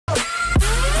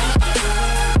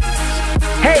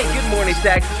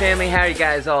Saxton family, how are you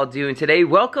guys all doing today?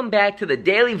 Welcome back to the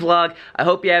daily vlog. I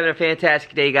hope you're having a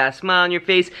fantastic day. You got a smile on your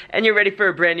face and you're ready for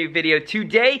a brand new video.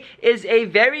 Today is a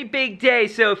very big day,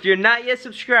 so if you're not yet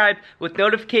subscribed with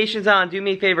notifications on, do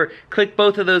me a favor, click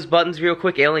both of those buttons real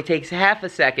quick. It only takes half a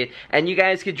second and you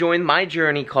guys can join my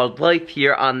journey called life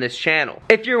here on this channel.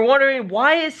 If you're wondering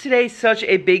why is today such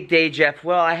a big day, Jeff,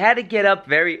 well, I had to get up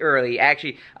very early.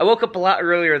 Actually, I woke up a lot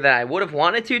earlier than I would have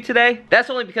wanted to today. That's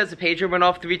only because the pager went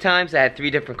off 3 times. I had 3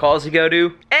 different calls to go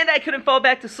to, and I couldn't fall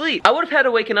back to sleep. I would have had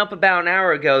to waken up about an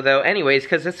hour ago though anyways,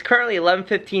 because it's currently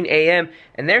 11:15 a.m.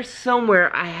 and there's somewhere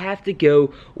I have to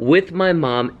go with my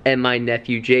mom and my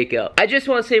nephew Jacob. I just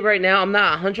want to say right now, I'm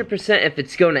not 100% if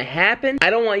it's going to happen. I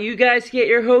don't want you guys to get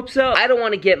your hopes up. I don't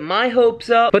want to get my hopes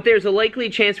up, but there's a likely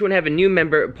chance we're going to have a new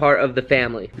member part of the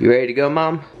family. You ready to go,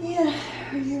 Mom? Yeah,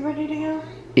 are you ready to go?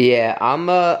 Yeah, I'm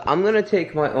gonna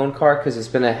take my own car because it's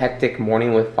been a hectic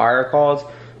morning with fire calls.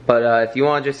 But if you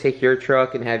want to just take your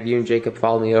truck and have you and Jacob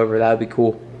follow me over, that would be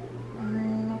cool.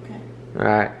 Okay.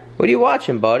 Alright. What are you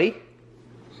watching, buddy?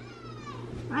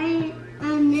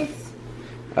 This.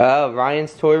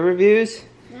 Ryan's toy reviews?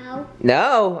 No.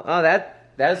 No? Oh,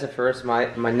 that is the first.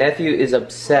 My nephew is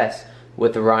obsessed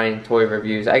with the Ryan toy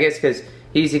reviews. I guess because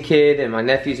he's a kid and my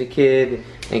nephew's a kid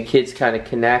and kids kind of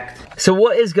connect. So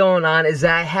what is going on is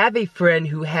that I have a friend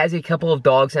who has a couple of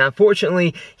dogs, and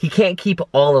unfortunately he can't keep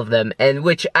all of them, and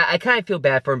which I kind of feel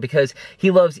bad for him because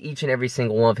he loves each and every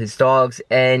single one of his dogs.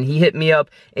 And he hit me up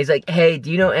and he's like, hey,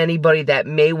 do you know anybody that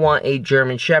may want a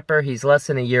German Shepherd? He's less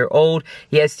than a year old.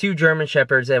 He has 2 German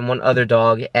Shepherds and 1 other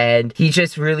dog, and he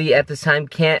just really at this time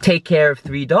can't take care of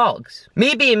 3 dogs.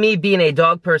 Me being a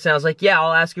dog person, I was like, yeah,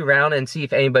 I'll ask around and see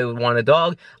if anybody would want a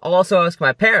dog. I'll also ask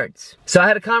my parents. So I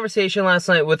had a conversation last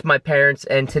night with my parents,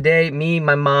 and today me,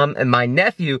 my mom, and my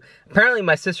nephew, apparently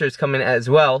my sister is coming as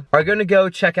well, are gonna go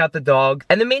check out the dog.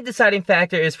 And the main deciding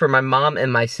factor is for my mom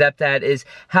and my stepdad is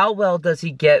how well does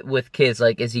he get with kids?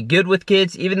 Like, is he good with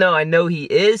kids? Even though I know he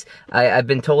is, I've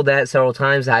been told that several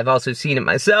times. I've also seen it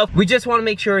myself. We just want to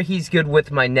make sure he's good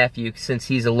with my nephew since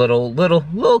he's a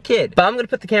little kid. But I'm gonna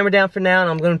put the camera down for now, and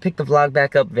I'm gonna pick the vlog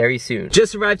back up very soon.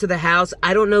 Just arrived to the house.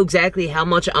 I don't know exactly how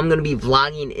much I'm gonna be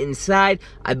vlogging inside.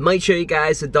 I might show you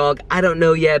guys the dog. I don't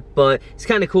know yet, but it's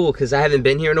kind of cool because I haven't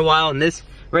been here in a while, and this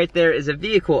right there is a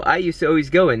vehicle I used to always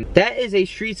go in. That is a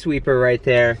street sweeper right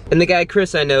there. And the guy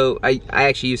Chris, I know, I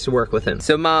actually used to work with him.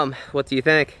 So Mom, what do you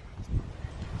think?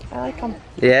 I like him.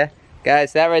 Yeah?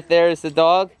 Guys, that right there is the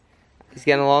dog. He's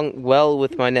getting along well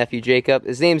with my nephew Jacob.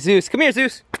 His name's Zeus. Come here,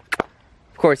 Zeus.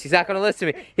 Of course, he's not gonna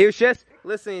listen to me. He was just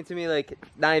listening to me like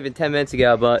not even 10 minutes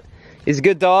ago, but he's a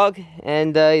good dog,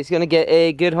 and he's gonna get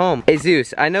a good home. Hey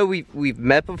Zeus, I know we've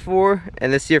met before,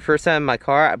 and this is your first time in my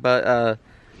car, but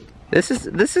this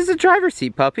is a driver's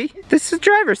seat, puppy. This is a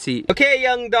driver's seat. Okay,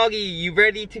 young doggy, you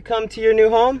ready to come to your new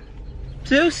home,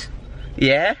 Zeus?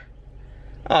 Yeah?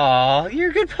 Aw,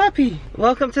 you're a good puppy.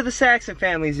 Welcome to the Saxton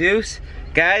family, Zeus.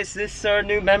 Guys, this is our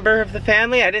new member of the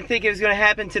family. I didn't think it was gonna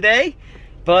happen today,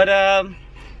 but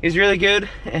he's really good,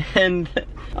 and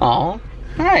aw.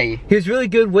 Hi. He was really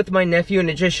good with my nephew, and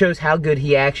it just shows how good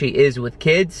he actually is with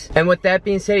kids. And with that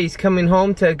being said, he's coming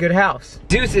home to a good house.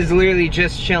 Zeus is literally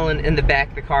just chilling in the back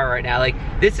of the car right now. Like,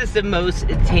 this is the most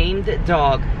tamed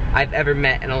dog I've ever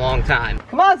met in a long time.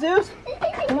 Come on, Zeus.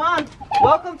 Come on.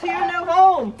 Welcome to your new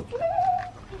home.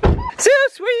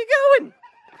 Zeus, where you going?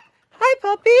 Hi,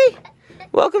 puppy.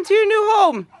 Welcome to your new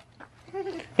home.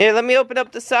 Here, let me open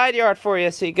up the side yard for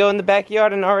you so you go in the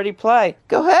backyard and already play.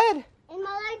 Go ahead.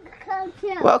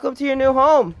 Welcome to your new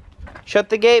home. Shut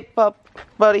the gate,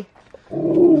 buddy.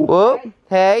 Whoop.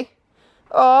 Hey.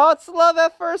 Oh, it's love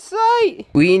at first sight.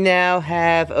 We now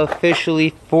have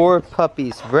officially 4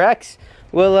 puppies. Rex,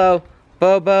 Willow,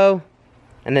 Bobo,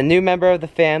 and the new member of the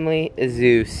family is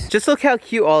Zeus. Just look how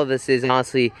cute all of this is,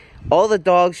 honestly. All the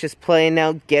dogs just playing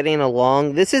now, getting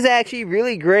along. This is actually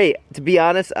really great. To be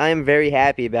honest, I am very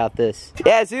happy about this.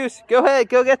 Yeah, Zeus, go ahead.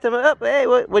 Go get them up. Hey,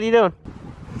 what are you doing?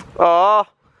 Aw.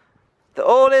 The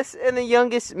oldest and the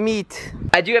youngest meet.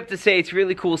 I do have to say, it's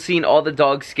really cool seeing all the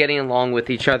dogs getting along with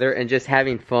each other and just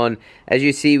having fun. As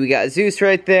you see, we got Zeus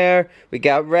right there, we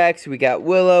got Rex, we got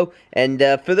Willow, and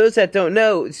for those that don't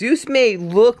know, Zeus may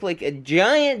look like a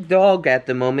giant dog at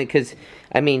the moment, because,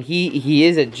 I mean, he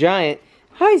is a giant.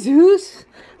 Hi, Zeus.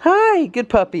 Hi, good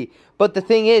puppy. But the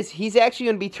thing is, he's actually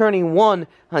going to be turning 1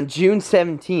 on June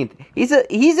 17th.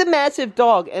 He's a massive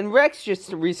dog, and Rex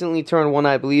just recently turned 1,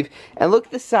 I believe. And look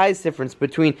at the size difference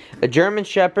between a German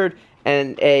Shepherd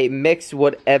and a mix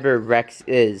whatever Rex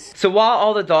is. So while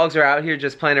all the dogs are out here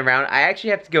just playing around, I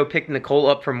actually have to go pick Nicole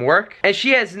up from work, and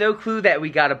she has no clue that we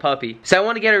got a puppy. So I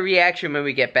want to get a reaction when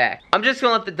we get back. I'm just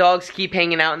gonna let the dogs keep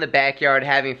hanging out in the backyard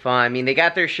having fun. I mean, they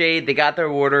got their shade, they got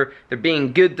their water, they're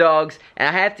being good dogs, and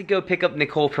I have to go pick up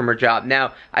Nicole from her job.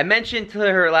 Now, I mentioned to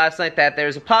her last night that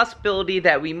there's a possibility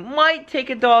that we might take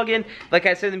a dog in. Like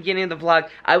I said in the beginning of the vlog,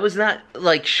 I was not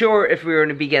like sure if we were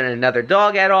gonna be getting another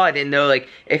dog at all. I didn't know like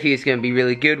if he was gonna be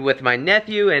really good with my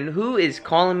nephew. And who is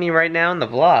calling me right now in the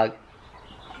vlog?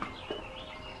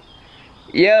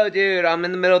 Yo, dude, I'm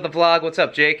in the middle of the vlog. What's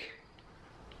up, Jake?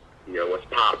 Yo, what's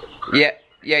poppin'?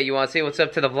 Yeah, you wanna say what's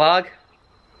up to the vlog?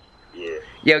 Yeah.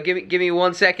 Yo, give me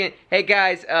 1 second. Hey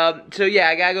guys, so yeah,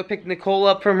 I gotta go pick Nicole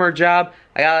up from her job.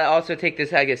 I gotta also take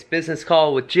this, I guess, business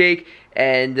call with Jake,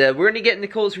 and we're gonna get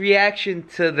Nicole's reaction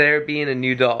to there being a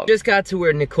new dog. Just got to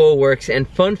where Nicole works, and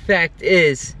fun fact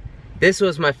is, this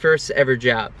was my first ever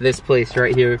job. This place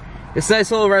right here. This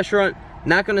nice little restaurant.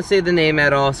 Not gonna say the name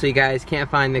at all, so you guys can't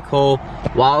find Nicole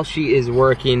while she is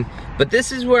working. But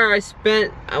this is where I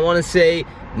spent, I wanna say,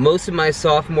 most of my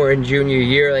sophomore and junior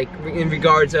year, like in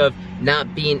regards of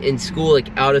not being in school, like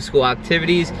out of school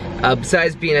activities,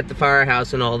 besides being at the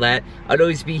firehouse and all that, I'd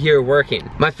always be here working.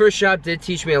 My first job did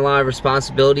teach me a lot of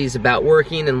responsibilities about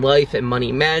working and life and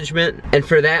money management, and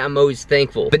for that I'm always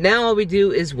thankful. But now all we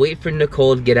do is wait for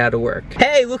Nicole to get out of work.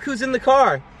 Hey, look who's in the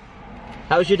car.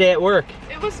 How was your day at work?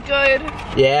 It was good.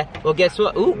 Yeah? Well, guess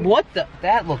what? Ooh, what the?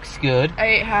 That looks good. I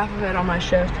ate half of it on my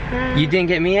shift. You didn't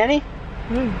get me any?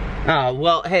 Oh,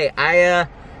 well, hey,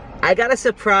 I got a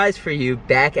surprise for you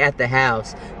back at the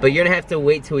house, but you're gonna have to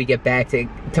wait till we get back to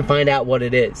find out what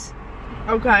it is.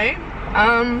 Okay.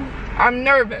 I'm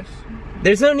nervous.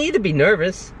 There's no need to be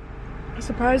nervous.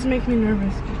 Surprises make me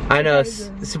nervous. I know,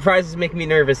 surprises make me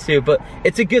nervous too, but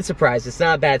it's a good surprise. It's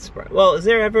not a bad surprise. Well, is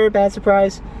there ever a bad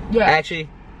surprise? Yeah. Actually?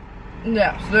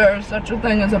 Yes, there is such a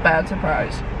thing as a bad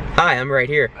surprise. Hi, I'm right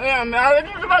here. Yeah, I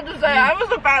was just about to say, I was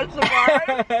a bad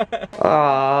surprise.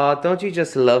 Aw, don't you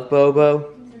just love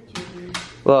Bobo?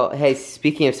 Well, hey,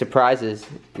 speaking of surprises,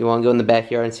 you want to go in the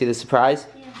backyard and see the surprise?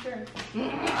 Yeah,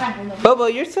 sure. Bobo,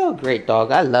 you're so great,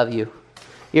 dog. I love you.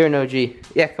 You're an OG.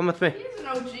 Yeah, come with me. He's an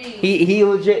OG. He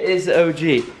legit is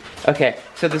OG. Okay,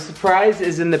 so the surprise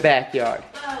is in the backyard.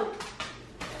 Bo!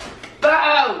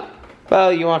 Bo! Bo,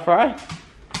 you want to fry?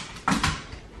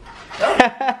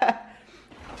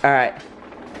 Alright.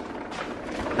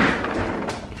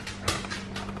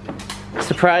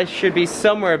 Surprise should be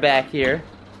somewhere back here.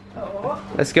 Oh.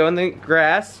 Let's go in the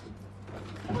grass.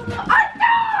 A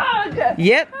dog!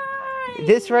 Yep. Hi.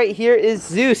 This right here is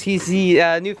Zeus. He's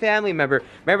the new family member.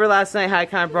 Remember last night how I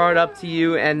kind of brought it up to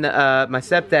you and my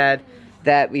stepdad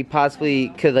that we possibly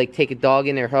could like take a dog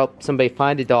in or help somebody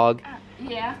find a dog?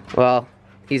 Yeah. Well,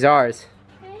 he's ours.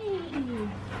 Hey.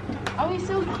 Oh, he's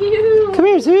so cute. Come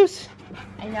here, Zeus.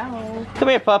 I know. Come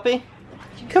here, puppy.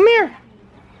 Come here.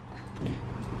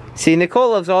 See,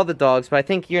 Nicole loves all the dogs, but I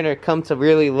think you're gonna come to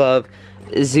really love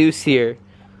Zeus here.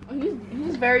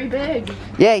 He's very big.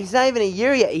 Yeah, he's not even a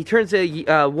year yet. He turns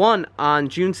 1 on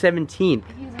June 17th.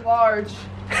 He's large.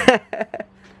 Do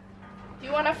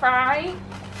you want to fry?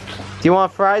 Do you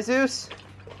want a fry, Zeus?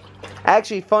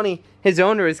 Actually, funny, his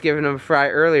owner was giving him a fry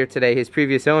earlier today, his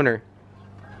previous owner.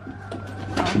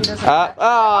 Oh,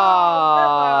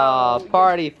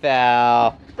 party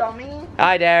foul. Dummy.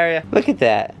 Hi, Daria. Look at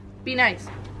that. Be nice.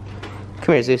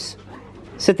 Come here, Zeus.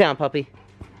 Sit down, puppy.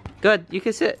 Good, you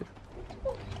can sit.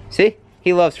 See?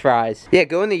 He loves fries. Yeah,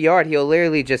 go in the yard. He'll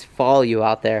literally just follow you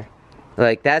out there.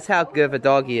 Like, that's how good of a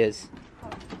dog he is.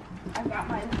 I got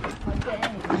my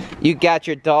thing. You got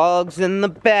your dogs in the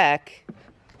back.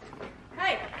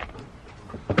 Hey.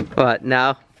 What,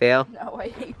 no? Fail? No, I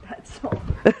hate that song.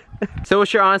 So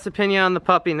what's your honest opinion on the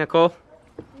puppy, Nicole?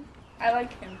 I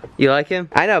like him. You like him?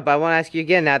 I know, but I want to ask you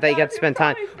again now that you got to spend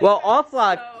time. Well, off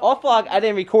vlog, I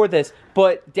didn't record this,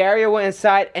 but Daria went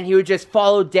inside and he would just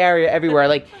follow Daria everywhere.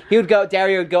 Like,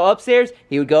 Daria would go upstairs,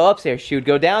 he would go upstairs, she would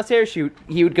go downstairs,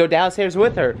 he would go downstairs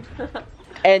with her.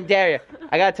 And Daria,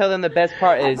 I gotta tell them the best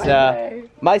part is,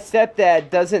 my stepdad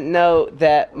doesn't know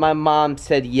that my mom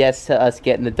said yes to us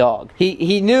getting the dog.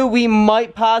 He knew we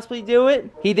might possibly do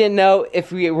it. He didn't know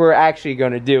if we were actually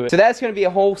gonna do it. So that's gonna be a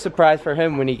whole surprise for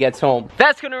him when he gets home.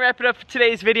 That's gonna wrap it up for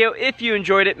today's video. If you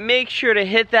enjoyed it, make sure to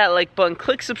hit that like button,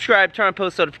 click subscribe, turn on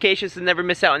post notifications, and never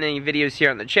miss out on any videos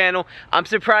here on the channel. I'm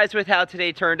surprised with how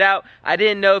today turned out. I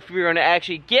didn't know if we were gonna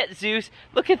actually get Zeus.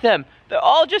 Look at them. They're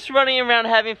all just running around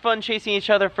having fun chasing each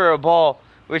other for a ball,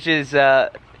 which is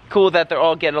cool that they're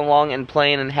all getting along and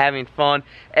playing and having fun.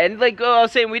 And like I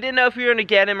was saying, we didn't know if we were gonna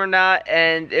get him or not,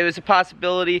 and it was a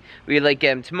possibility we'd like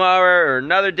get him tomorrow or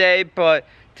another day, but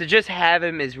to just have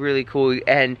him is really cool.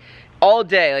 And all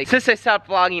day, like since I stopped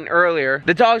vlogging earlier,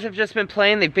 the dogs have just been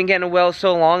playing. They've been getting well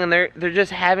so long, and they're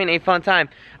just having a fun time.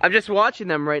 I'm just watching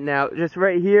them right now, just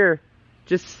right here,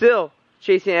 just still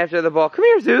chasing after the ball. Come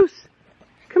here, Zeus.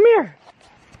 Come here.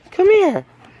 Come here.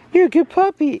 You're a good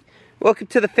puppy. Welcome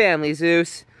to the family,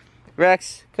 Zeus.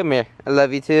 Rex, come here. I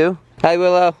love you too. Hi,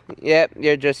 Willow. Yep,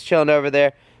 you're just chilling over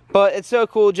there. But it's so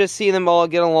cool just seeing them all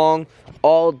get along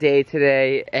all day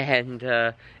today, and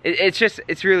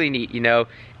it's really neat, you know.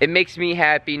 It makes me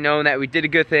happy knowing that we did a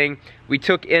good thing. We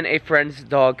took in a friend's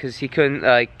dog because he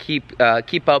couldn't keep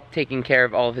up taking care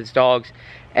of all of his dogs,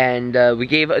 and we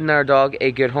gave another dog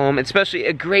a good home, especially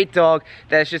a great dog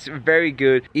that's just very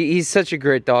good. He's such a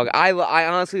great dog. I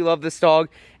honestly love this dog,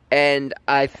 and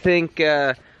I think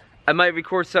I might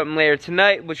record something later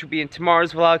tonight, which will be in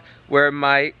tomorrow's vlog, where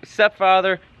my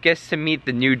stepfather gets to meet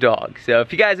the new dog. So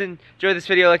if you guys enjoyed this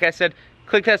video, like I said,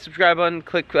 click that subscribe button,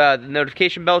 click the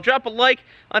notification bell, drop a like.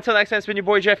 Until next time, it's been your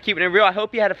boy Jeff, keeping it real. I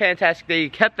hope you had a fantastic day. You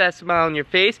kept that smile on your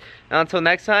face. And until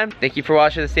next time, thank you for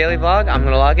watching this daily vlog. I'm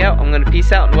gonna log out. I'm gonna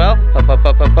peace out and well.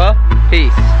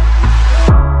 Peace.